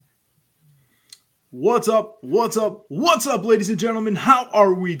What's up? What's up? What's up, ladies and gentlemen? How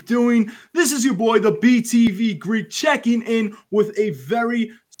are we doing? This is your boy, the BTV Greek, checking in with a very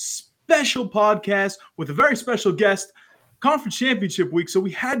special podcast with a very special guest, Conference Championship Week. So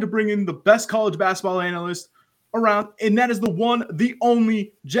we had to bring in the best college basketball analyst around, and that is the one, the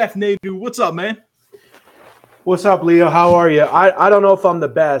only Jeff Nadu. What's up, man? What's up, Leo? How are you? I don't know if I'm the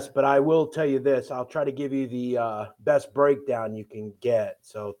best, but I will tell you this. I'll try to give you the best breakdown you can get.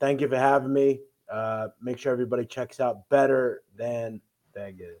 So thank you for having me. Make sure everybody checks out Better Than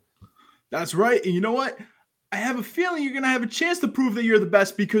Vegas. That's right. And you know what? I have a feeling you're going to have a chance to prove that you're the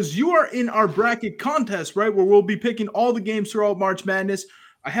best because you are in our bracket contest, right? Where we'll be picking all the games throughout March Madness.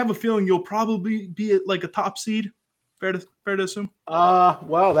 I have a feeling you'll probably be at like a top seed. Fair to assume.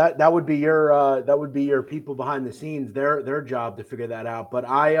 Well, that would be your people behind the scenes, their job to figure that out. But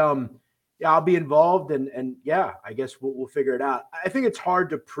I'll be involved and yeah, I guess we'll figure it out. I think it's hard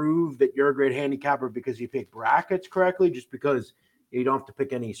to prove that you're a great handicapper because you pick brackets correctly, just because you don't have to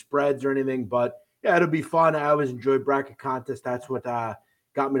pick any spreads or anything. But yeah, it'll be fun. I always enjoy bracket contests. That's what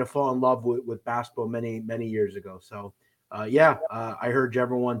got me to fall in love with basketball many years ago. So. I urge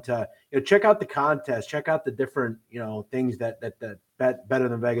everyone to check out the contest, check out the different things that Better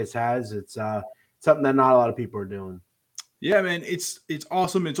Than Vegas has. It's something that not a lot of people are doing. Yeah, man, it's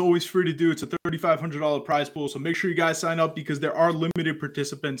awesome. It's always free to do. It's a $3,500 prize pool, so make sure you guys sign up because there are limited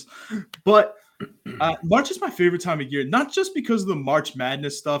participants. But March is my favorite time of year, not just because of the March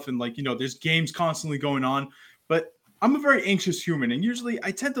Madness stuff and there's games constantly going on, but I'm a very anxious human, and usually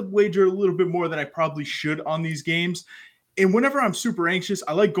I tend to wager a little bit more than I probably should on these games. And whenever I'm super anxious,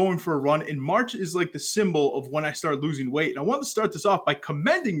 I like going for a run. And March is like the symbol of when I start losing weight. And I want to start this off by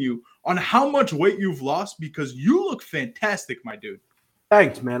commending you on how much weight you've lost because you look fantastic, my dude.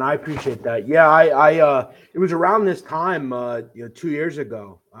 Thanks, man. I appreciate that. Yeah, I it was around this time, 2 years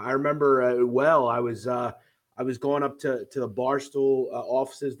ago. I remember I was going up to the Barstool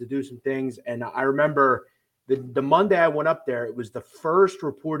offices to do some things, and I remember the Monday I went up there. It was the first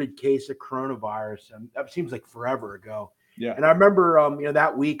reported case of coronavirus, and that seems like forever ago. Yeah. And I remember,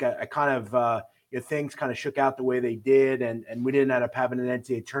 that week I kind of, things kind of shook out the way they did, and we didn't end up having an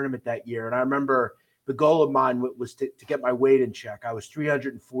NCAA tournament that year. And I remember the goal of mine was to get my weight in check. I was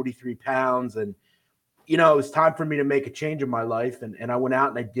 343 pounds, and, it was time for me to make a change in my life. And I went out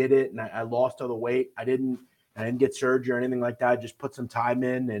and I did it, and I lost all the weight. I didn't get surgery or anything like that. I just put some time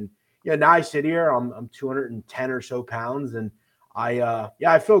in, and now I sit here, I'm 210 or so pounds, and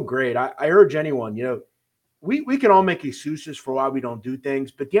I feel great. I urge anyone, we can all make excuses for why we don't do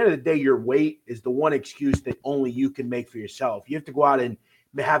things, but at the end of the day, your weight is the one excuse that only you can make for yourself. You have to go out and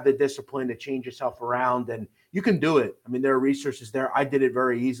have the discipline to change yourself around, and you can do it. I mean, there are resources there. I did it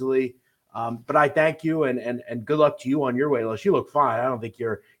very easily. But I thank you and good luck to you on your weight loss. You look fine. I don't think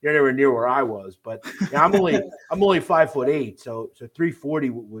you're nowhere near where I was, but I'm only 5'8", so 340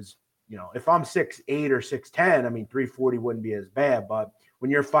 was, if I'm 6'8" or 6'10", I mean 340 wouldn't be as bad, but when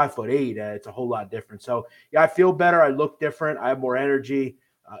you're 5'8", it's a whole lot different. So yeah, I feel better. I look different. I have more energy.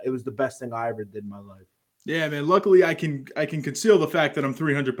 It was the best thing I ever did in my life. Yeah, man. Luckily, I can conceal the fact that I'm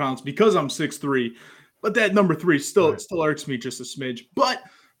 300 pounds because I'm 6'3", but that number 3 still irks me just a smidge. But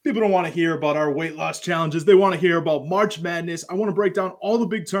people don't want to hear about our weight loss challenges. They want to hear about March Madness. I want to break down all the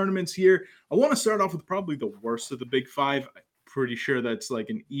big tournaments here. I want to start off with probably the worst of the Big Five. Pretty sure that's like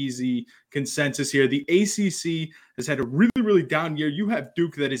an easy consensus here. The ACC has had a really, really down year. You have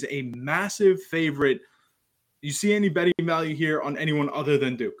Duke that is a massive favorite. You see any betting value here on anyone other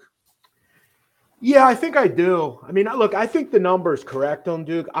than Duke? Yeah, I think I do. I mean, look, I think the number is correct on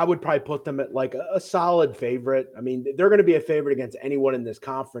Duke. I would probably put them at like a solid favorite. I mean, they're going to be a favorite against anyone in this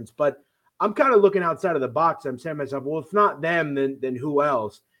conference, but I'm kind of looking outside of the box. I'm saying to myself, well, if not them, then who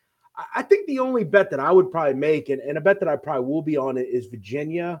else? I think the only bet that I would probably make, and a bet that I probably will be on it, is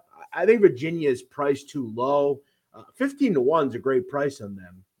Virginia. I think Virginia is priced too low. 15-1 is a great price on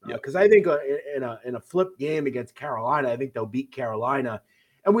them because I think in a flip game against Carolina, I think they'll beat Carolina.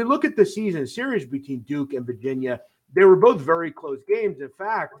 And we look at the season series between Duke and Virginia. They were both very close games. In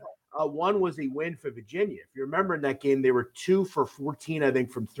fact, one was a win for Virginia. If you remember in that game, they were 2 for 14, I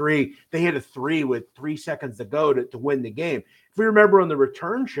think, from 3. They hit a 3 with 3 seconds to go to win the game. If we remember on the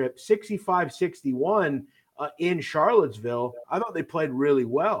return trip, 65-61 in Charlottesville, I thought they played really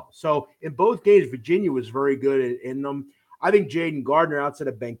well. So in both games, Virginia was very good in them. I think Jaden Gardner, outside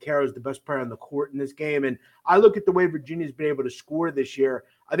of Banchero, is the best player on the court in this game. And I look at the way Virginia's been able to score this year.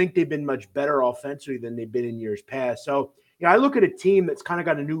 I think they've been much better offensively than they've been in years past. So, I look at a team that's kind of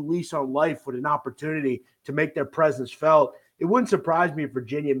got a new lease on life with an opportunity to make their presence felt. it wouldn't surprise me if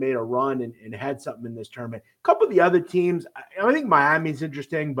Virginia made a run and had something in this tournament. A couple of the other teams, I think Miami's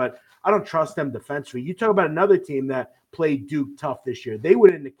interesting, but I don't trust them defensively. You talk about another team that played Duke tough this year. They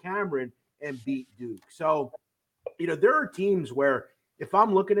went into Cameron and beat Duke. So, there are teams where if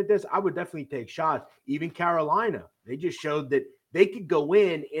I'm looking at this, I would definitely take shots. Even Carolina, they just showed that they could go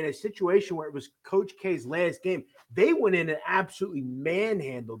in a situation where it was Coach K's last game. They went in and absolutely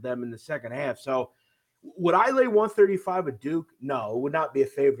manhandled them in the second half. So would I lay 135 with Duke? No, it would not be a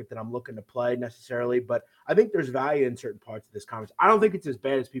favorite that I'm looking to play necessarily, but I think there's value in certain parts of this conference. I don't think it's as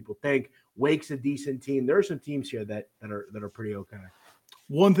bad as people think. Wake's a decent team. There are some teams here that are pretty okay.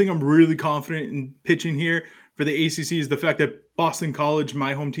 One thing I'm really confident in pitching here for the ACC is the fact that Boston College,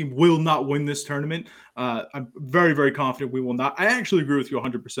 my home team, will not win this tournament. I'm very, very confident we will not. I actually agree with you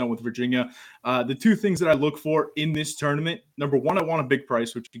 100% with Virginia. The two things that I look for in this tournament, number one, I want a big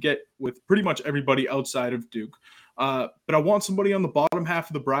price, which you get with pretty much everybody outside of Duke. But I want somebody on the bottom half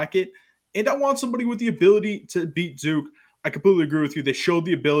of the bracket, and I want somebody with the ability to beat Duke. I completely agree with you. They showed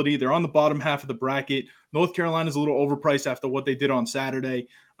the ability. They're on the bottom half of the bracket. North Carolina is a little overpriced after what they did on Saturday.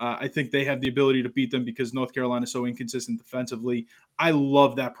 I think they have the ability to beat them because North Carolina is so inconsistent defensively. I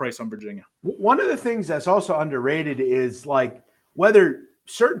love that price on Virginia. One of the things that's also underrated is like whether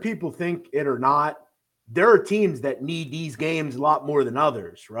certain people think it or not, there are teams that need these games a lot more than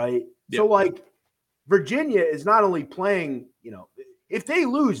others, right? Yep. So like Virginia is not only playing, if they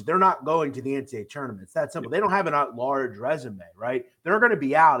lose, they're not going to the NCAA tournament. It's that simple. They don't have a large resume, right? They're going to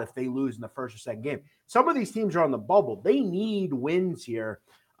be out if they lose in the first or second game. Some of these teams are on the bubble. They need wins here.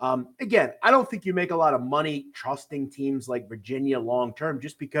 Again, I don't think you make a lot of money trusting teams like Virginia long-term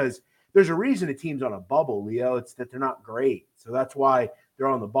just because there's a reason a team's on a bubble, Leo. It's that they're not great. So that's why they're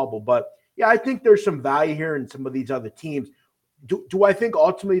on the bubble. But, yeah, I think there's some value here in some of these other teams. Do I think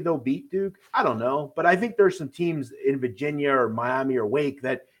ultimately they'll beat Duke? I don't know. But I think there's some teams in Virginia or Miami or Wake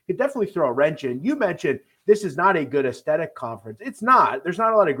that could definitely throw a wrench in. You mentioned this is not a good aesthetic conference. It's not. There's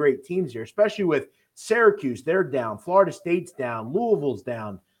not a lot of great teams here, especially with Syracuse. They're down. Florida State's down. Louisville's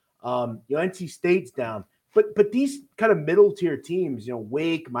down. NC State's down. But these kind of middle-tier teams,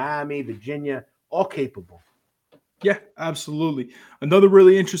 Wake, Miami, Virginia, all capable. Yeah, absolutely. Another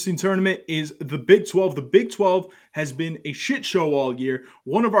really interesting tournament is the Big 12. The Big 12 has been a shit show all year.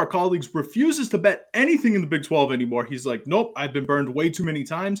 One of our colleagues refuses to bet anything in the Big 12 anymore. He's like, nope, I've been burned way too many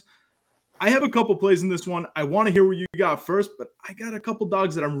times. I have a couple plays in this one. I want to hear what you got first, but I got a couple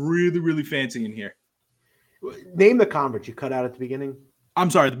dogs that I'm really, really fancying here. Name the conference you cut out at the beginning.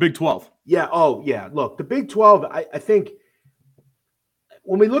 I'm sorry, the Big 12. Yeah. Oh, yeah. Look, the Big 12, I think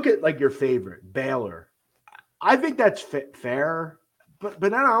when we look at like your favorite, Baylor, I think that's fair. But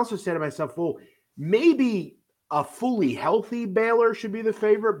then I also say to myself, well, maybe a fully healthy Baylor should be the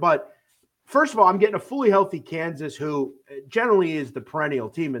favorite. But first of all, I'm getting a fully healthy Kansas, who generally is the perennial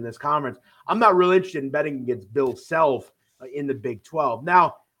team in this conference. I'm not really interested in betting against Bill Self in the Big 12.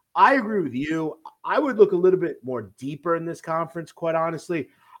 Now, I agree with you. I would look a little bit more deeper in this conference, quite honestly.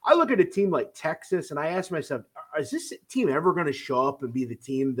 I look at a team like Texas, and I ask myself, is this team ever going to show up and be the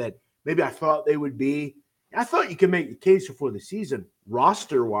team that maybe I thought they would be? I thought you could make the case before the season,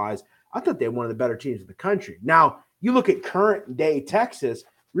 roster-wise. I thought they were one of the better teams in the country. Now, you look at current-day Texas,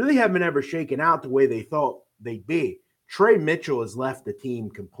 really haven't ever shaken out the way they thought they'd be. Trey Mitchell has left the team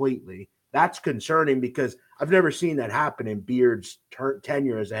completely. That's concerning because I've never seen that happen in Beard's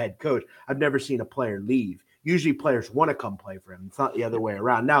tenure as a head coach. I've never seen a player leave. Usually players want to come play for him. It's not the other way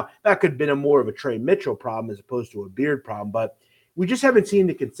around. Now, that could have been more of a Trey Mitchell problem as opposed to a Beard problem, but we just haven't seen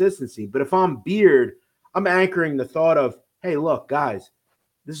the consistency. But if I'm Beard, I'm anchoring the thought of, hey, look, guys,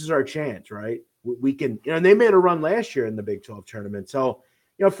 this is our chance, right? We can, and they made a run last year in the Big 12 tournament. So,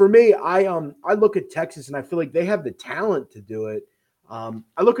 for me, I look at Texas and I feel like they have the talent to do it.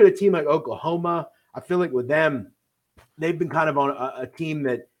 I look at a team like Oklahoma. I feel like with them, they've been kind of on a team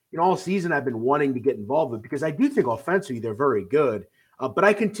that, all season I've been wanting to get involved with because I do think offensively they're very good. But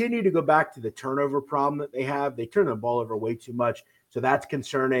I continue to go back to the turnover problem that they have. They turn the ball over way too much. So that's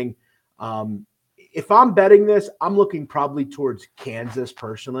concerning. If I'm betting this, I'm looking probably towards Kansas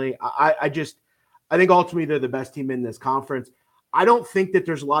personally. I think ultimately they're the best team in this conference. I don't think that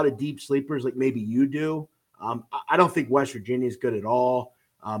there's a lot of deep sleepers like maybe you do. I don't think West Virginia is good at all.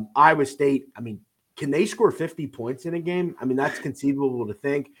 Iowa State, can they score 50 points in a game? That's conceivable to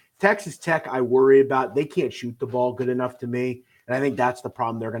think. Texas Tech, I worry about. They can't shoot the ball good enough to me. And I think that's the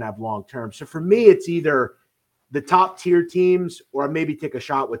problem they're going to have long term. So for me, it's either the top tier teams or maybe take a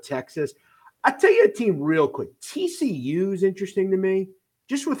shot with Texas. I'll tell you a team real quick. TCU is interesting to me,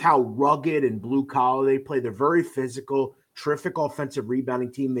 just with how rugged and blue collar they play. They're very physical. terrific offensive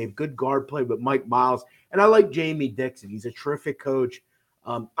rebounding team. They have good guard play with Mike Miles. And I like Jamie Dixon. He's a terrific coach.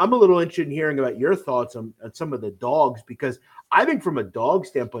 I'm a little interested in hearing about your thoughts on some of the dogs, because I think from a dog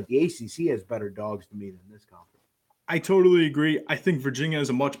standpoint, the ACC has better dogs to me than this conference. I totally agree. I think Virginia is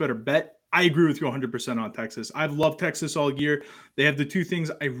a much better bet. I agree with you 100% on Texas. I've loved Texas all year. They have the two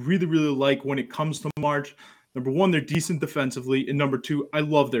things I really, really like when it comes to March. Number one, they're decent defensively. And number two, I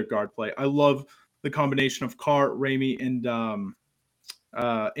love their guard play. I love the combination of Carr, Ramey, and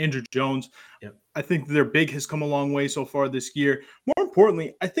Andrew Jones. Yep. I think their big has come a long way so far this year. More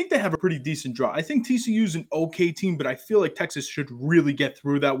importantly, I think they have a pretty decent draw. I think TCU is an okay team, but I feel like Texas should really get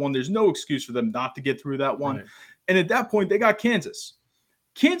through that one. There's no excuse for them not to get through that one. Right. And at that point, they got Kansas.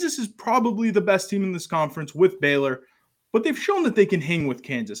 Kansas is probably the best team in this conference with Baylor, but they've shown that they can hang with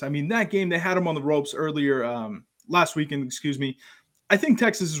Kansas. I mean, that game, they had them on the ropes earlier last weekend, I think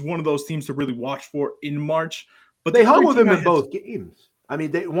Texas is one of those teams to really watch for in March. But they hung with them in both games. I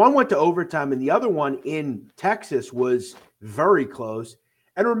mean, one went to overtime, and the other one in Texas was very close.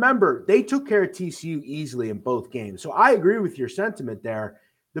 And remember, they took care of TCU easily in both games. So I agree with your sentiment there.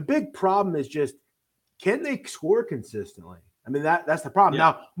 The big problem is just, can they score consistently? I mean, that's the problem.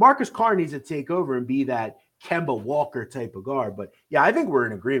 Yeah. Now, Marcus Carr needs to take over and be that Kemba Walker type of guard. But, yeah, I think we're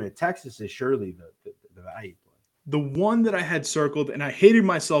in agreement. Texas is surely the value play. The one that I had circled, and I hated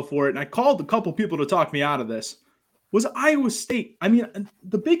myself for it, and I called a couple people to talk me out of this, was Iowa State. I mean,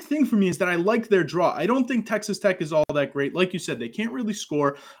 the big thing for me is that I like their draw. I don't think Texas Tech is all that great. Like you said, they can't really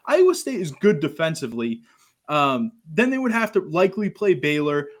score. Iowa State is good defensively. Then they would have to likely play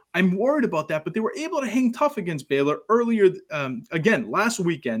Baylor. I'm worried about that, but they were able to hang tough against Baylor earlier, again, last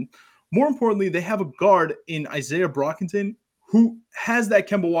weekend. More importantly, they have a guard in Isaiah Brockington who has that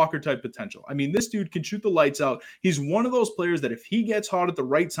Kemba Walker type potential. I mean, this dude can shoot the lights out. He's one of those players that if he gets hot at the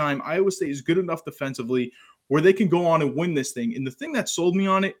right time, Iowa State is good enough defensively where they can go on and win this thing. And the thing that sold me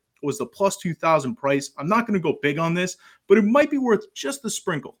on it was the plus 2,000 price. I'm not going to go big on this, but it might be worth just the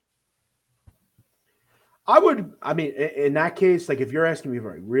sprinkle. I mean, in that case, like if you're asking me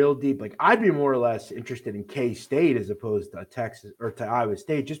for real deep, like I'd be more or less interested in K-State as opposed to Texas or to Iowa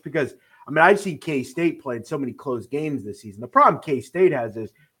State, just because, I mean, I've seen K-State play in so many close games this season. The problem K-State has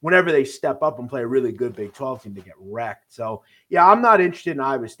is whenever they step up and play a really good Big 12 team, they get wrecked. So, yeah, I'm not interested in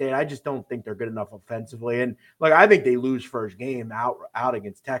Iowa State. I just don't think they're good enough offensively. And, like, I think they lose first game out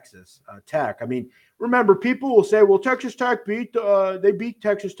against Texas Tech. I mean, remember, people will say, well, Texas Tech beat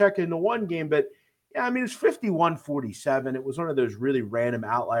Texas Tech in the one game, but yeah, I mean, it's 51-47. It was one of those really random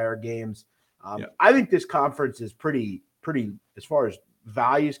outlier games. I think this conference is pretty as far as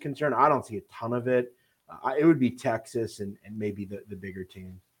value is concerned. I don't see a ton of it. It would be Texas and maybe the bigger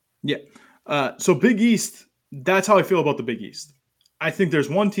team. Yeah. So Big East, that's how I feel about the Big East. I think there's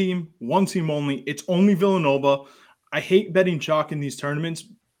one team only. It's only Villanova. I hate betting chalk in these tournaments,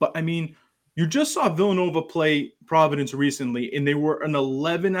 but I mean, you just saw Villanova play Providence recently, and they were an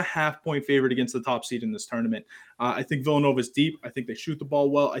 11.5-point favorite against the top seed in this tournament. I think Villanova's deep. I think they shoot the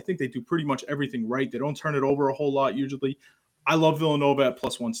ball well. I think they do pretty much everything right. They don't turn it over a whole lot usually. I love Villanova at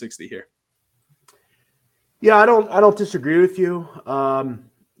plus 160 here. Yeah, I don't disagree with you.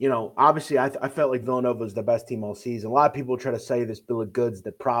 Obviously, I felt like Villanova was the best team all season. A lot of people try to say this bill of goods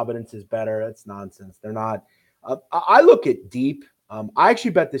that Providence is better. That's nonsense. They're not. I look at deep. I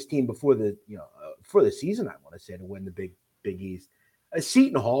actually bet this team before the season, I want to say, to win the Big East.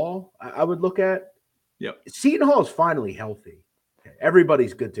 Seton Hall, I would look at. Yep. Seton Hall is finally healthy. Okay.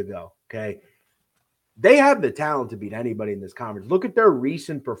 Everybody's good to go. Okay. They have the talent to beat anybody in this conference. Look at their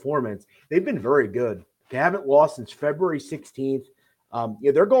recent performance. They've been very good. They haven't lost since February 16th.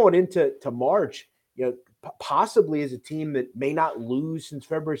 They're going into March, possibly as a team that may not lose since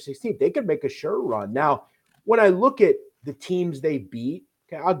February 16th. They could make a sure run. Now, when I look at the teams they beat,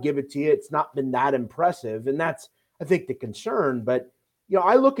 okay, I'll give it to you. It's not been that impressive, and that's, I think, the concern. But,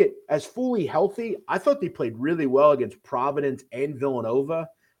 I look at as fully healthy, I thought they played really well against Providence and Villanova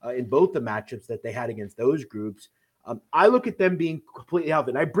in both the matchups that they had against those groups. I look at them being completely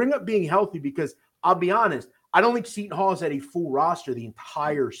healthy. And I bring up being healthy because I'll be honest, I don't think Seton Hall has had a full roster the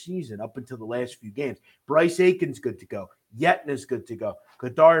entire season up until the last few games. Bryce Aiken's good to go. Yetna's good to go.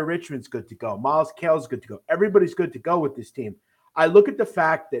 Kadari Richmond's good to go. Miles Kell's good to go. Everybody's good to go with this team. I look at the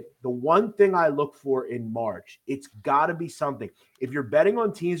fact that the one thing I look for in March, it's got to be something. If you're betting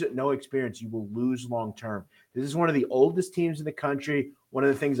on teams with no experience, you will lose long-term. This is one of the oldest teams in the country. One of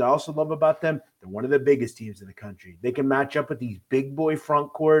the things I also love about them, they're one of the biggest teams in the country. They can match up with these big boy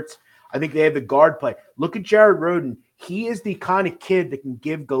front courts. I think they have the guard play. Look at Jared Rhoden. He is the kind of kid that can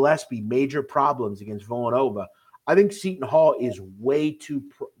give Gillespie major problems against Villanova. I think Seton Hall is way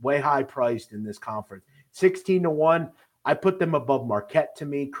high priced in this conference. 16-1. I put them above Marquette to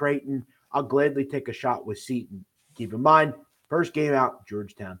me, Creighton. I'll gladly take a shot with Seton. Keep in mind, first game out,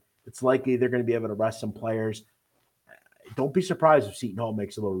 Georgetown. It's likely they're going to be able to rest some players. Don't be surprised if Seton Hall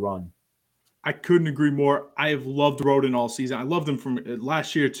makes a little run. I couldn't agree more. I have loved Roden all season. I loved him from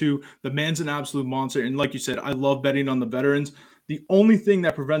last year too. The man's an absolute monster. And like you said, I love betting on the veterans. The only thing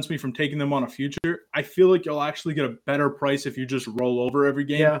that prevents me from taking them on a future, I feel like you'll actually get a better price if you just roll over every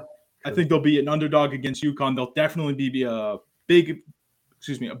game. Yeah, I think they'll be an underdog against UConn. They'll definitely be a big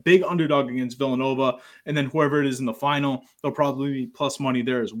underdog against Villanova. And then whoever it is in the final, they'll probably be plus money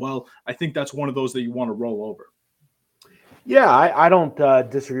there as well. I think that's one of those that you want to roll over. Yeah, I don't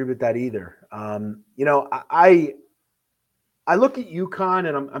disagree with that either. I look at UConn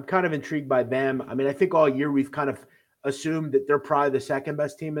and I'm kind of intrigued by them. I mean, I think all year we've kind of assumed that they're probably the second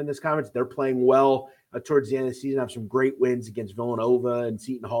best team in this conference. They're playing well towards the end of the season. Have some great wins against Villanova and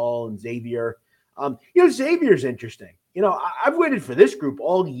Seton Hall and Xavier. Xavier's interesting. I've waited for this group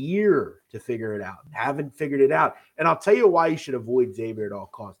all year to figure it out. Haven't figured it out. And I'll tell you why you should avoid Xavier at all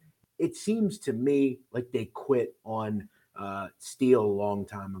costs. It seems to me like they quit on Steele a long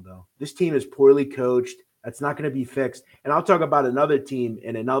time ago. This team is poorly coached. That's not going to be fixed. And I'll talk about another team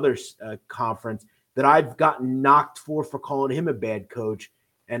in another conference that I've gotten knocked for calling him a bad coach,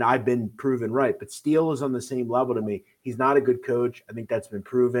 and I've been proven right. But Steele is on the same level to me. He's not a good coach. I think that's been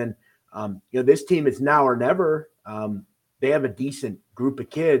proven. This team is now or never. They have a decent group of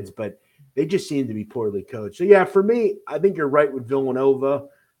kids, but they just seem to be poorly coached. So, yeah, for me, I think you're right with Villanova.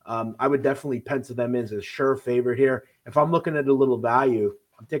 I would definitely pencil them in as a sure favorite here. If I'm looking at a little value,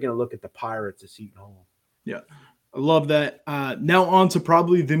 I'm taking a look at the Pirates of Seton Hall. Yeah, I love that. Now on to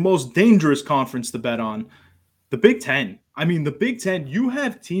probably the most dangerous conference to bet on, the Big Ten. I mean, the Big Ten, you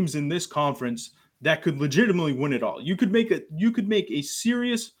have teams in this conference that could legitimately win it all. You could make a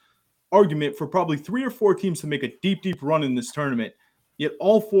serious argument for probably 3 or 4 teams to make a deep run in this tournament. Yet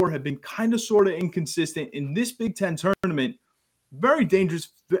all 4 have been kind of sort of inconsistent in this Big Ten tournament. Very dangerous.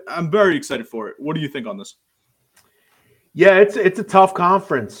 I'm very excited for it. What do you think on this? Yeah, it's a tough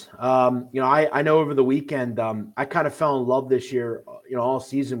conference. I know over the weekend, I kind of fell in love this year, all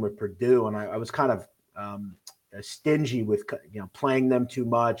season with Purdue, and I was kind of stingy with, playing them too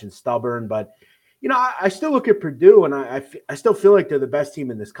much and stubborn. But, I still look at Purdue, and I still feel like they're the best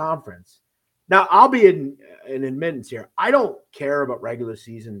team in this conference. Now, I'll be in admittance here. I don't care about regular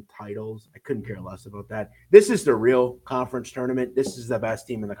season titles. I couldn't care less about that. This is the real conference tournament. This is the best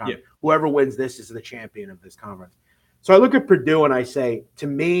team in the conference. Yeah. Whoever wins this is the champion of this conference. So I look at Purdue and I say, to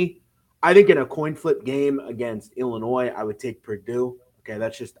me, I think in a coin flip game against Illinois, I would take Purdue. Okay,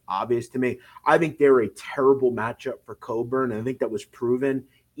 that's just obvious to me. I think they're a terrible matchup for Coburn, and I think that was proven.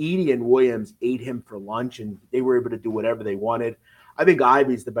 Edey and Williams ate him for lunch, and they were able to do whatever they wanted. I think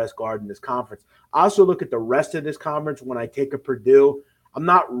Ivy's the best guard in this conference. I also look at the rest of this conference when I take a Purdue. I'm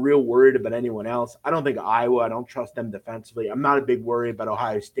not real worried about anyone else. I don't think Iowa, I don't trust them defensively. I'm not a big worry about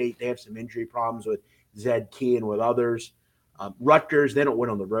Ohio State. They have some injury problems with Zed Key and with others. Rutgers, they don't win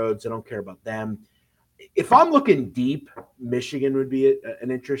on the road, so I don't care about them. If I'm looking deep, Michigan would be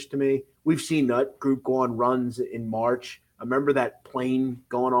an interest to me. We've seen that group go on runs in March. I remember that plane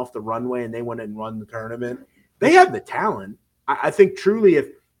going off the runway and they went and run the tournament. They have the talent. I think truly if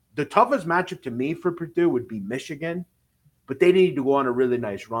the toughest matchup to me for Purdue would be Michigan, but they need to go on a really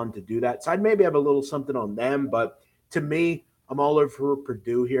nice run to do that. So I'd maybe have a little something on them, but to me, I'm all over for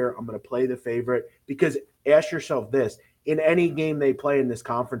Purdue here. I'm going to play the favorite because ask yourself this. In any game they play in this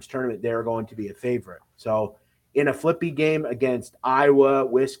conference tournament, they're going to be a favorite. So in a flippy game against Iowa,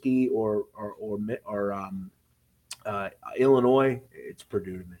 Whiskey, or Illinois, it's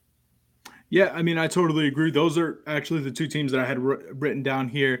Purdue to me. Yeah, I mean, I totally agree. Those are actually the 2 teams that I had written down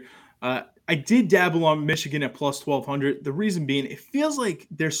here. I did dabble on Michigan at plus 1,200. The reason being, it feels like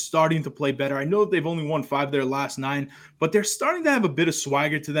they're starting to play better. I know they've only won 5 of their last 9, but they're starting to have a bit of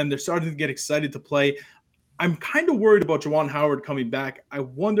swagger to them. They're starting to get excited to play. I'm kind of worried about Juwan Howard coming back. I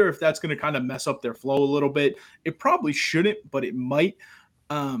wonder if that's going to kind of mess up their flow a little bit. It probably shouldn't, but it might.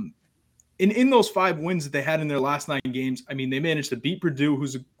 In those 5 wins that they had in their last 9 games, I mean, they managed to beat Purdue,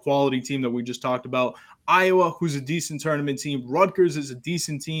 who's a quality team that we just talked about. Iowa, who's a decent tournament team. Rutgers is a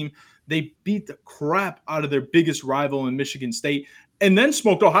decent team. They beat the crap out of their biggest rival in Michigan State and then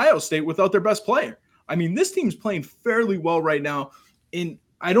smoked Ohio State without their best player. I mean, this team's playing fairly well right now, and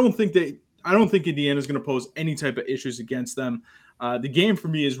I don't think Indiana's going to pose any type of issues against them. The game for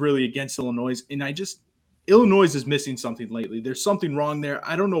me is really against Illinois, and Illinois is missing something lately. There's something wrong there.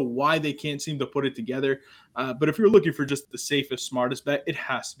 I don't know why they can't seem to put it together. But if you're looking for just the safest, smartest bet, it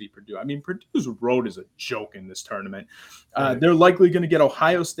has to be Purdue. I mean, Purdue's road is a joke in this tournament. They're likely going to get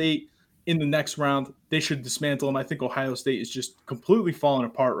Ohio State, in the next round. They should dismantle them. I think Ohio State is just completely falling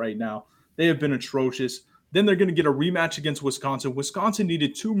apart right now. They have been atrocious. Then they're going to get a rematch against Wisconsin. Wisconsin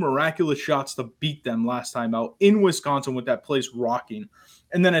needed 2 miraculous shots to beat them last time out in Wisconsin with that place rocking.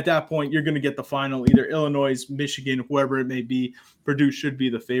 And then at that point, you're going to get the final, either Illinois, Michigan, whoever it may be. Purdue should be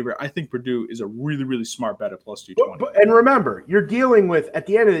the favorite. I think Purdue is a really, really smart bet at plus 220. And remember, you're dealing with, at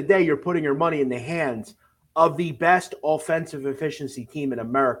the end of the day, you're putting your money in the hands of the best offensive efficiency team in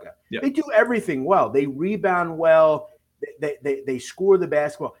America. Yep. They do everything well. They rebound well. They score the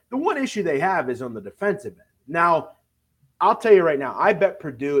basketball. The one issue they have is on the defensive end. Now, I'll tell you right now, I bet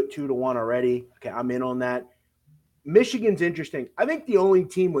Purdue at 2-1 already. Okay, I'm in on that. Michigan's interesting. I think the only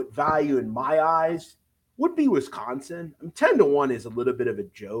team with value in my eyes would be Wisconsin. 10-1 is a little bit of a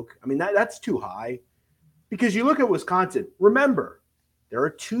joke. I mean, that's too high. Because you look at Wisconsin, remember, they're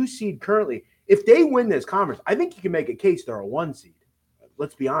a 2 seed currently. If they win this conference, I think you can make a case they're a 1 seed.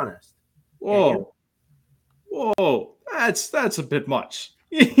 Let's be honest. Whoa, that's a bit much.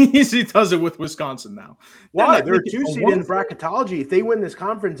 He does it with Wisconsin now. Why? They're a 2 seed in bracketology. If they win this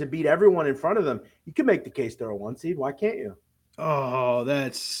conference and beat everyone in front of them, you can make the case they're a 1 seed. Why can't you? Oh, I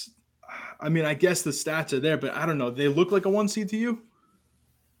guess the stats are there, but I don't know. They look like a 1 seed to you?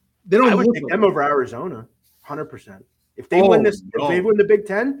 They don't. I would take them over Arizona, 100%. If they win this, if they win the Big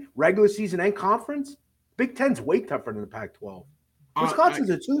Ten, regular season and conference, Big Ten's way tougher than the Pac-12. Wisconsin's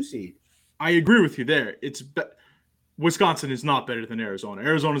a 2 seed. I agree with you there. Wisconsin is not better than Arizona.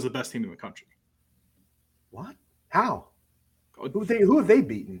 Arizona is the best team in the country. What? How? Who have they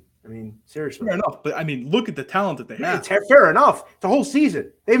beaten? I mean, seriously. Fair enough, but look at the talent that they have. It's fair enough. It's a whole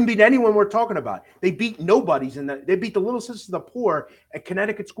season. They haven't beaten anyone we're talking about. They beat nobodies they beat the Little Sisters of the Poor at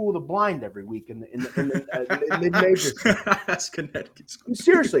Connecticut School of the Blind every week in the mid-majors. That's Connecticut School.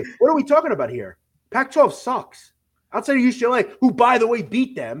 Seriously, what are we talking about here? Pac-12 sucks. Outside of UCLA, who by the way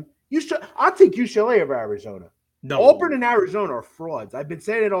beat them. I'll take UCLA over Arizona. No. Auburn and Arizona are frauds. I've been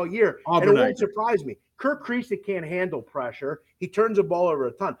saying it all year, and it won't surprise me. Kirk Kriisa can't handle pressure. He turns the ball over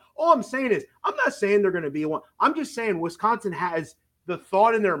a ton. All I'm saying is, I'm not saying they're going to be one. I'm just saying Wisconsin has the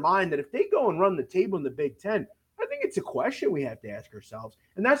thought in their mind that if they go and run the table in the Big Ten, I think it's a question we have to ask ourselves.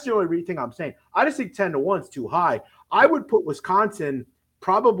 And that's the only thing I'm saying. I just think 10-1 is too high. I would put Wisconsin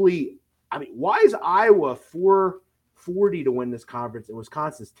probably – why is Iowa 440 to win this conference and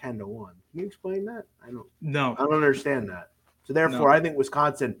Wisconsin's 10-1? Can you explain that? I don't understand that. So therefore, I think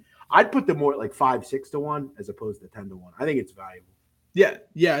Wisconsin – I'd put them more at like 5-6 to 1 as opposed to 10 to 1. I think it's valuable.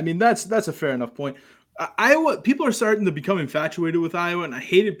 Yeah. That's a fair enough point. Iowa, people are starting to become infatuated with Iowa, and I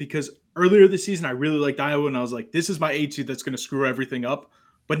hate it because earlier this season I really liked Iowa, and I was like, this is my 8 seed that's going to screw everything up.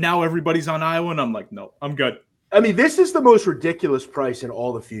 But now everybody's on Iowa, and I'm like, no, I'm good. This is the most ridiculous price in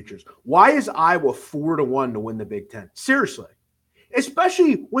all the futures. Why is Iowa 4-1 to win the Big Ten? Seriously,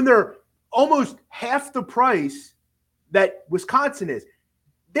 especially when they're almost half the price that Wisconsin is.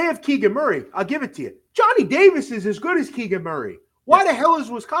 They have Keegan Murray. I'll give it to you. Johnny Davis is as good as Keegan Murray. Why the hell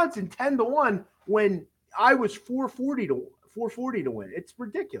is Wisconsin 10-1 when I was 440 to win? It's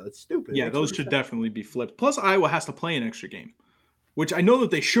ridiculous. It's stupid. Yeah, those should definitely be flipped. Plus, Iowa has to play an extra game, which I know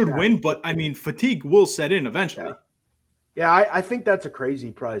that they should win, but fatigue will set in eventually. Yeah, I think that's a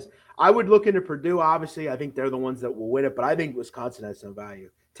crazy price. I would look into Purdue. Obviously, I think they're the ones that will win it, but I think Wisconsin has some value.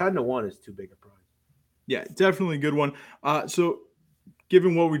 10-1 is too big a price. Yeah, definitely a good one.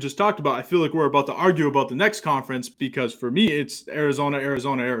 Given what we just talked about, I feel like we're about to argue about the next conference because for me, it's Arizona,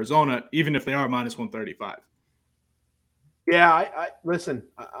 even if they are minus 135. Yeah, I listen,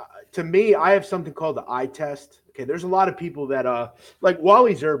 to me, I have something called the eye test. Okay, there's a lot of people that like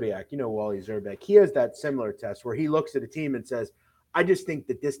Wally Zerbiak, Wally Zerbiak, he has that similar test where he looks at a team and says, I just think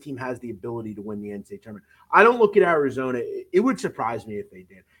that this team has the ability to win the NCAA tournament. I don't look at Arizona. It would surprise me if they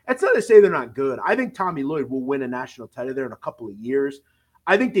did. That's not to say they're not good. I think Tommy Lloyd will win a national title there in a couple of years.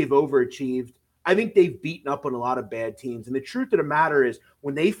 I think they've overachieved. I think they've beaten up on a lot of bad teams. And the truth of the matter is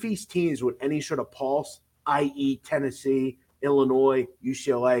when they feast teams with any sort of pulse, i.e. Tennessee, Illinois,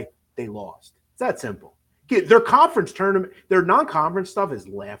 UCLA, they lost. It's that simple. Their conference tournament, their non-conference stuff is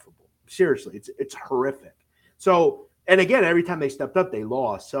laughable. Seriously, it's horrific. So, and again, every time they stepped up, they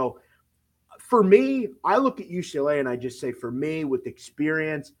lost. So for me, I look at UCLA and I just say, for me, with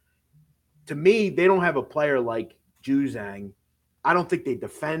experience, to me, they don't have a player like Juzang. I don't think they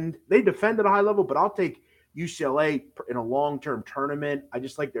defend. They defend at a high level, but I'll take UCLA in a long-term tournament. I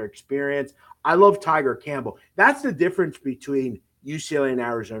just like their experience. I love Tiger Campbell. That's the difference between UCLA and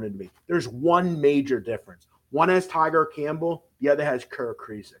Arizona to me. There's one major difference. One has Tiger Campbell. The other has Kirk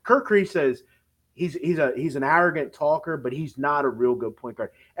Kriisa. Kirk Kriisa is he's an arrogant talker, but he's not a real good point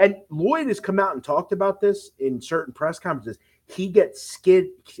guard. And Lloyd has come out and talked about this in certain press conferences. he gets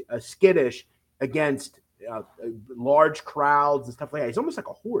skittish against large crowds and stuff like that. He's almost like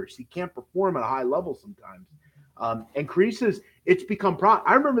a horse. He can't perform at a high level sometimes. And Krisa's, it's become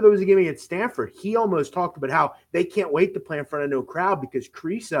I remember there was a game against Stanford. He almost talked about how they can't wait to play in front of no crowd because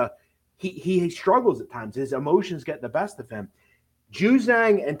Krisa, he struggles at times. His emotions get the best of him.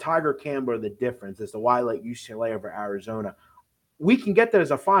 Juzang and Tiger Campbell are the difference as to why I like UCLA over Arizona. We can get that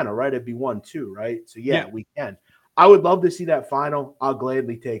as a final, right? It'd be 1-2, right? So, yeah, we can. I would love to see that final. I'll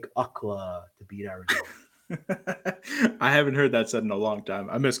gladly take UCLA to beat Arizona. I haven't heard that said in a long time.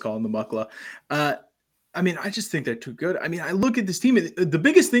 I miss calling them UCLA. I mean, I just think they're too good. I mean, I look at this team. The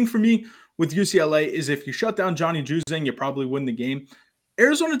biggest thing for me with UCLA is if you shut down Johnny Juzang, you probably win the game.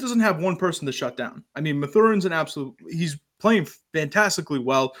 Arizona doesn't have one person to shut down. I mean, Mathurin's an absolute – he's playing fantastically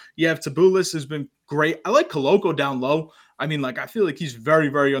well. You have Tabulis has been great. I like Koloko down low. I mean, like, I feel like he's very,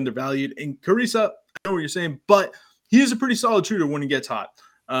 very undervalued. And Carissa, I know what you're saying, but he is a pretty solid shooter when he gets hot.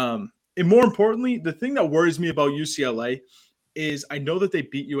 And more importantly, the thing that worries me about UCLA is I know that they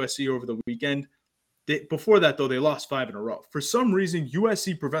beat USC over the weekend. Before that, though, they lost 5 in a row. For some reason,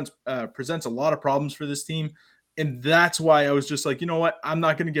 USC presents a lot of problems for this team, and that's why I was just like, you know what? I'm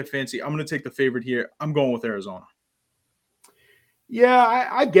not going to get fancy. I'm going to take the favorite here. I'm going with Arizona. Yeah,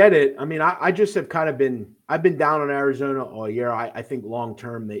 I get it. I mean, I just have kind of been – I've been down on Arizona all year. I think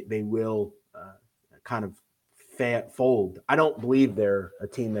long-term they will kind of fold. I don't believe they're a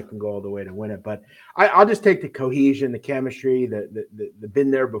team that can go all the way to win it, but I'll just take the cohesion, the chemistry, the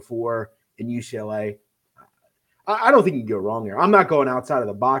been there before – in UCLA. I don't think you can go wrong here. I'm not going outside of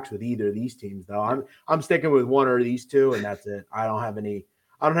the box with either of these teams, though. I'm sticking with one or these two, and that's it. I don't have any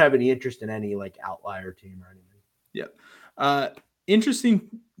interest in any like outlier team or anything. Yeah. Interesting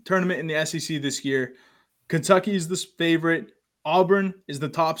tournament in the SEC this year. Kentucky is the favorite. Auburn is the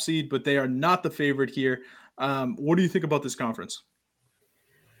top seed, but they are not the favorite here. What do you think about this conference?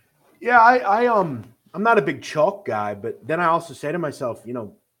 Yeah, I'm not a big chalk guy, but then I also say to myself, you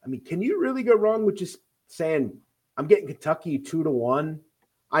know, I mean, can you really go wrong with just saying I'm getting Kentucky 2-1?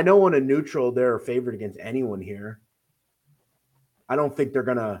 I know on a neutral they're a favorite against anyone here. I don't think they're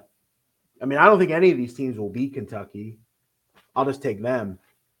gonna. I mean, I don't think any of these teams will beat Kentucky. I'll just take them.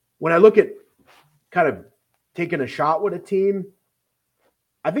 When I look at kind of taking a shot with a team,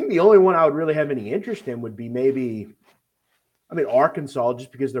 I think the only one I would really have any interest in would be Arkansas,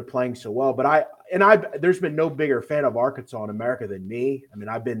 just because they're playing so well. But there's been no bigger fan of Arkansas in America than me. I mean,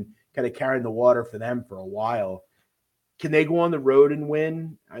 I've been kind of carrying the water for them for a while. Can they go on the road and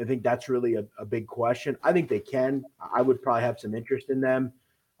win? I think that's really a big question. I think they can. I would probably have some interest in them.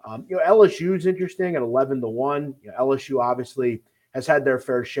 LSU is interesting at 11-1. LSU obviously has had their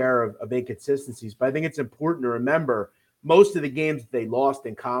fair share of inconsistencies, but I think it's important to remember most of the games that they lost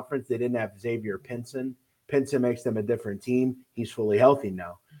in conference, they didn't have Xavier Pinson. Pinson makes them a different team. He's fully healthy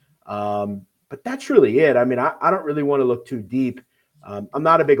now. But that's really it. I mean, I don't really want to look too deep. I'm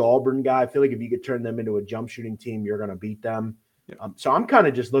not a big Auburn guy. I feel like if you could turn them into a jump shooting team, you're going to beat them. Yeah. So I'm kind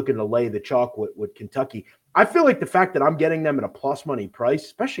of just looking to lay the chalk with Kentucky. I feel like the fact that I'm getting them at a plus money price,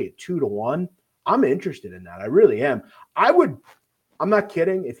 especially at 2-1, I'm interested in that. I really am. I'm not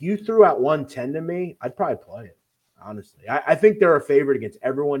kidding. If you threw out 110 to me, I'd probably play it, honestly. I think they're a favorite against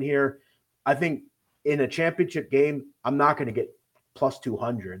everyone here. I think in a championship game, I'm not going to get plus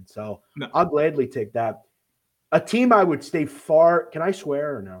 200. So no. I'll gladly take that. A team I would stay far – can I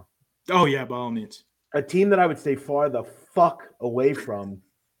swear or no? Oh, yeah, by all means. A team that I would stay far the fuck away from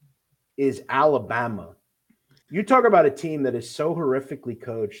is Alabama. You talk about a team that is so horrifically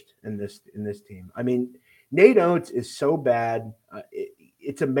coached in this team. I mean, Nate Oates is so bad.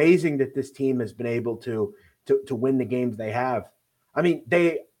 It's amazing that this team has been able to win the games they have. I mean,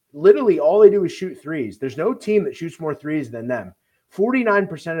 they literally all they do is shoot threes. There's no team that shoots more threes than them.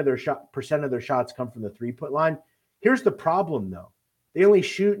 49% of their shots come from the three-point line. Here's the problem, though. They only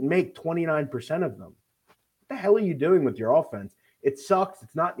shoot and make 29% of them. What the hell are you doing with your offense? It sucks.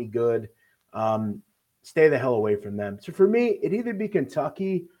 It's not any good. Stay the hell away from them. So for me, it'd either be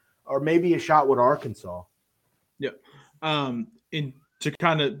Kentucky or maybe a shot with Arkansas. Yeah. And to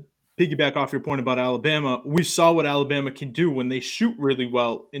kind of piggyback off your point about Alabama, we saw what Alabama can do when they shoot really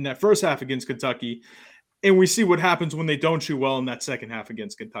well in that first half against Kentucky. And we see what happens when they don't shoot well in that second half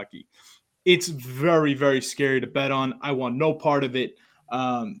against Kentucky. It's very, very scary to bet on. I want no part of it.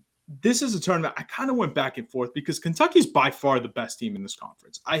 This is a tournament I kind of went back and forth because Kentucky's by far the best team in this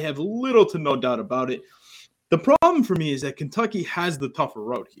conference. I have little to no doubt about it. The problem for me is that Kentucky has the tougher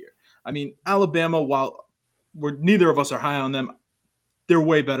road here. I mean, Alabama, while neither of us are high on them, they're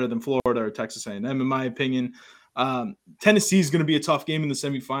way better than Florida or Texas A&M, in my opinion. Tennessee is going to be a tough game in the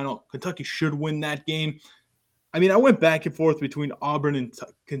semifinal. Kentucky should win that game. I mean, I went back and forth between Auburn and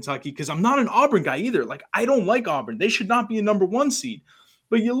Kentucky because I'm not an Auburn guy either. Like, I don't like Auburn. They should not be a number 1 seed.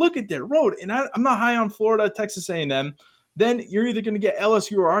 But you look at their road, and I'm not high on Florida, Texas A&M. Then you're either going to get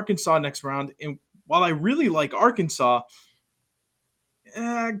LSU or Arkansas next round. And while I really like Arkansas,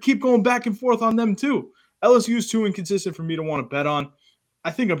 I keep going back and forth on them too. LSU is too inconsistent for me to want to bet on.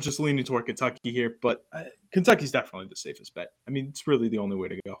 I think I'm just leaning toward Kentucky here, but Kentucky's definitely the safest bet. I mean, it's really the only way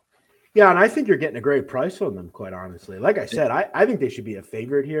to go. Yeah, and I think you're getting a great price on them, quite honestly. Like I said, I think they should be a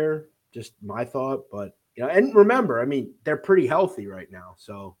favorite here. Just my thought, but and remember, I mean, they're pretty healthy right now,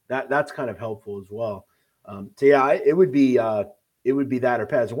 so that's kind of helpful as well. So yeah, it would be that or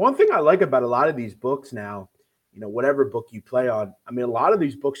pass. One thing I like about a lot of these books now, whatever book you play on, I mean, a lot of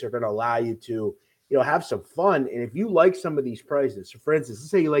these books are going to allow you to have some fun. And if you like some of these prices, so for instance,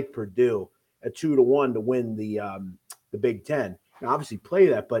 let's say you like Purdue at 2-1 to win the Big Ten. Now, obviously, play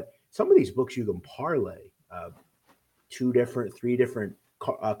that, but some of these books you can parlay 3 different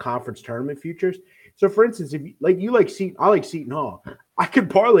conference tournament futures. So, for instance, if you like Seton, I like Seton Hall. I could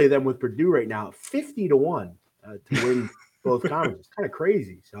parlay them with Purdue right now, 50-1 to win both conferences. Kind of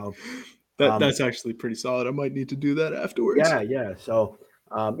crazy. So that's actually pretty solid. I might need to do that afterwards. Yeah. So,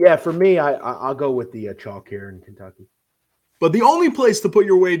 for me, I'll go with the chalk here in Kentucky. But the only place to put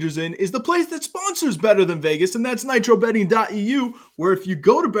your wagers in is the place that sponsors Better Than Vegas, and that's nitrobetting.eu, where if you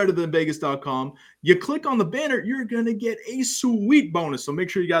go to betterthanvegas.com, you click on the banner, you're going to get a sweet bonus. So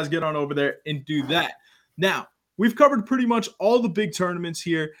make sure you guys get on over there and do that. Now, we've covered pretty much all the big tournaments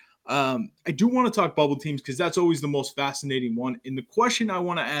here. I do want to talk bubble teams because that's always the most fascinating one. And the question I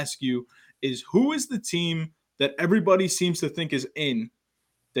want to ask you is, who is the team that everybody seems to think is in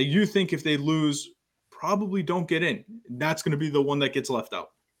that you think if they lose – probably don't get in? That's going to be the one that gets left out.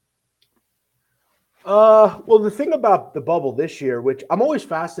 Well, the thing about the bubble this year, which I'm always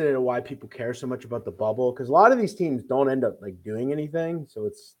fascinated why people care so much about the bubble, because a lot of these teams don't end up doing anything. So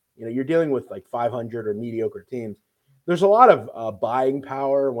it's, you're dealing with 500 or mediocre teams. There's a lot of buying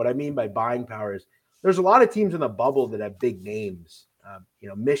power. And what I mean by buying power is there's a lot of teams in the bubble that have big names,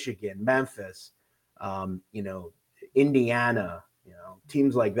 Michigan, Memphis, Indiana,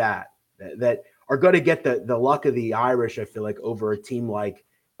 teams like that are going to get the luck of the Irish, I feel like, over a team like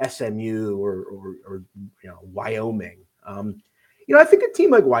SMU or Wyoming. I think a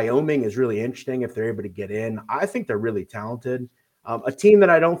team like Wyoming is really interesting if they're able to get in. I think they're really talented. A team that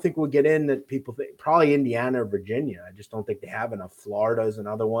I don't think will get in that people think probably Indiana or Virginia. I just don't think they have enough. Florida is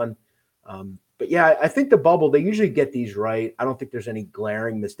another one. But yeah, I think the bubble, they usually get these right. I don't think there's any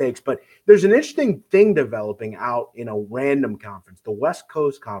glaring mistakes, but there's an interesting thing developing out in a random conference, the West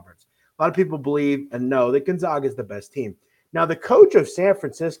Coast Conference. A lot of people believe and know that Gonzaga is the best team. Now, the coach of San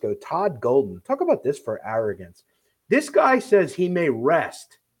Francisco, Todd Golden, talk about this for arrogance. This guy says he may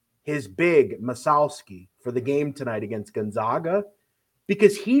rest his big Masalski for the game tonight against Gonzaga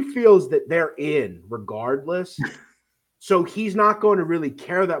because he feels that they're in regardless. So he's not going to really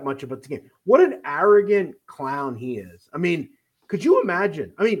care that much about the game. What an arrogant clown he is. I mean, could you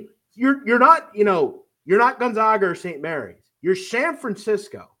imagine? I mean, you're not Gonzaga or St. Mary's. You're San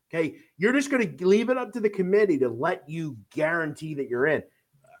Francisco. Okay, you're just going to leave it up to the committee to let you guarantee that you're in.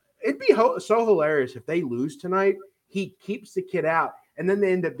 It'd be so hilarious if they lose tonight. He keeps the kid out, and then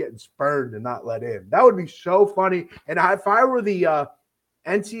they end up getting spurned and not let in. That would be so funny. And if I were the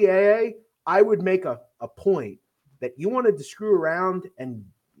NCAA, I would make a point that you wanted to screw around and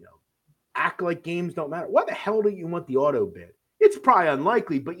act like games don't matter. Why the hell do you want the auto bid? It's probably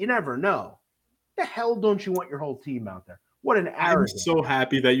unlikely, but you never know. The hell don't you want your whole team out there? What an arrogance. I'm so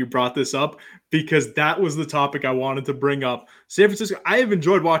happy that you brought this up because that was the topic I wanted to bring up. San Francisco, I have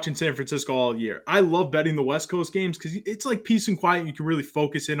enjoyed watching San Francisco all year. I love betting the West Coast games because it's like peace and quiet. You can really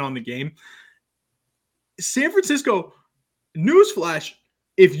focus in on the game. San Francisco, newsflash,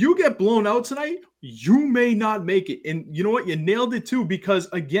 if you get blown out tonight, you may not make it. And you know what? You nailed it too because,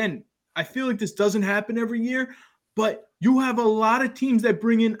 again, I feel like this doesn't happen every year, but you have a lot of teams that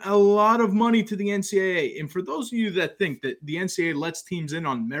bring in a lot of money to the NCAA. And for those of you that think that the NCAA lets teams in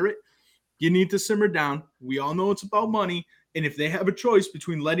on merit, you need to simmer down. We all know it's about money. And if they have a choice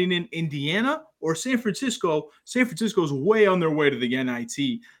between letting in Indiana or San Francisco, San Francisco's way on their way to the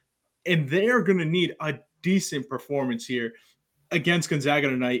NIT. And they are going to need a decent performance here against Gonzaga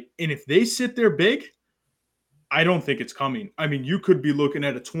tonight. And if they sit there big, I don't think it's coming. I mean, you could be looking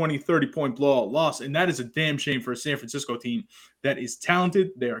at a 20, 30-point blowout loss, and that is a damn shame for a San Francisco team that is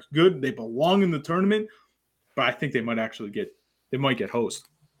talented. They are good. They belong in the tournament, but I think they might get host.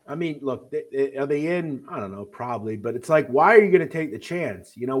 I mean, look, are they in? I don't know, probably, but it's like, why are you going to take the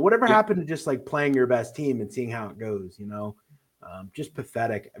chance? Whatever happened to just playing your best team and seeing how it goes, just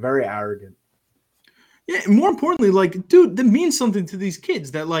pathetic, very arrogant. Yeah, and more importantly, like, dude, that means something to these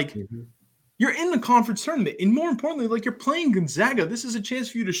kids that, like, Mm-hmm. you're in the conference tournament. And more importantly, like, you're playing Gonzaga. This is a chance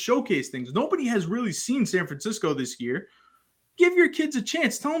for you to showcase things. Nobody has really seen San Francisco this year. Give your kids a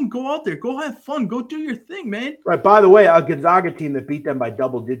chance. Tell them, go out there. Go have fun. Go do your thing, man. Right. By the way, a Gonzaga team that beat them by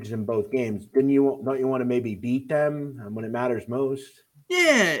double digits in both games. Don't you want to maybe beat them when it matters most?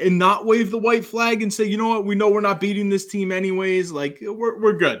 Yeah, and not wave the white flag and say, you know what, we know we're not beating this team anyways. Like,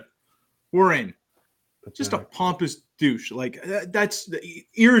 we're good. We're in. Just a pompous douche. Like, that's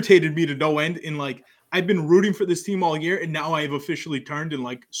irritated me to no end. And, like, I've been rooting for this team all year, and now I have officially turned and,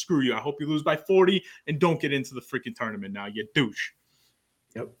 like, screw you. I hope you lose by 40 and don't get into the freaking tournament now, you douche.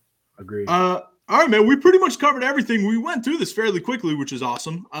 Yep, agreed. All right, man. We pretty much covered everything. We went through this fairly quickly, which is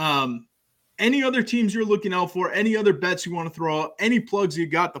awesome. Any other teams you're looking out for? Any other bets you want to throw out? Any plugs you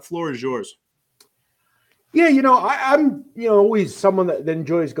got? The floor is yours. Yeah, I'm always someone that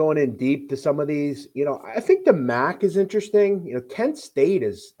enjoys going in deep to some of these. I think the MAC is interesting. Kent State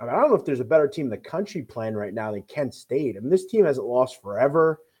is. I don't know if there's a better team in the country playing right now than Kent State. I mean, this team hasn't lost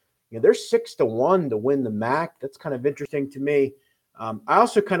forever. They're 6-1 to win the MAC. That's kind of interesting to me. I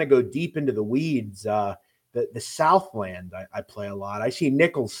also kind of go deep into the weeds. The Southland, I play a lot. I see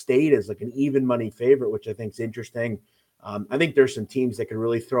Nicholls State as like an even money favorite, which I think is interesting. I think there's some teams that could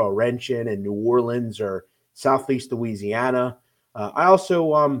really throw a wrench in New Orleans or Southeast Louisiana. I also,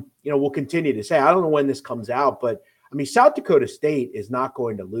 will continue to say, I don't know when this comes out, but I mean, South Dakota State is not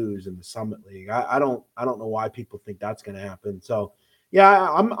going to lose in the Summit League. I don't know why people think that's going to happen. So, yeah,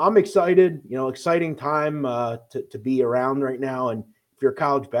 I'm excited. Exciting time to be around right now. And if you're a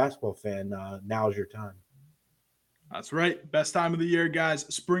college basketball fan, now's your time. That's right. Best time of the year, guys.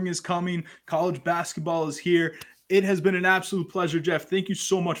 Spring is coming. College basketball is here. It has been an absolute pleasure, Jeff. Thank you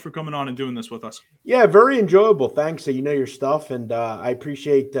so much for coming on and doing this with us. Yeah, very enjoyable. Thanks. You know your stuff, and I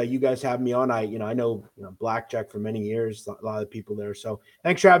appreciate you guys having me on. I know Blackjack for many years, a lot of people there. So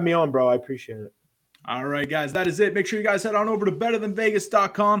thanks for having me on, bro. I appreciate it. All right, guys, that is it. Make sure you guys head on over to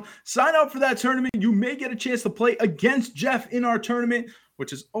betterthanvegas.com. Sign up for that tournament. You may get a chance to play against Jeff in our tournament,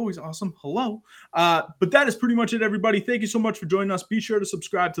 which is always awesome. Hello. But that is pretty much it, everybody. Thank you so much for joining us. Be sure to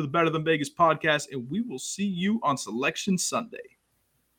subscribe to the Better Than Vegas podcast, and we will see you on Selection Sunday.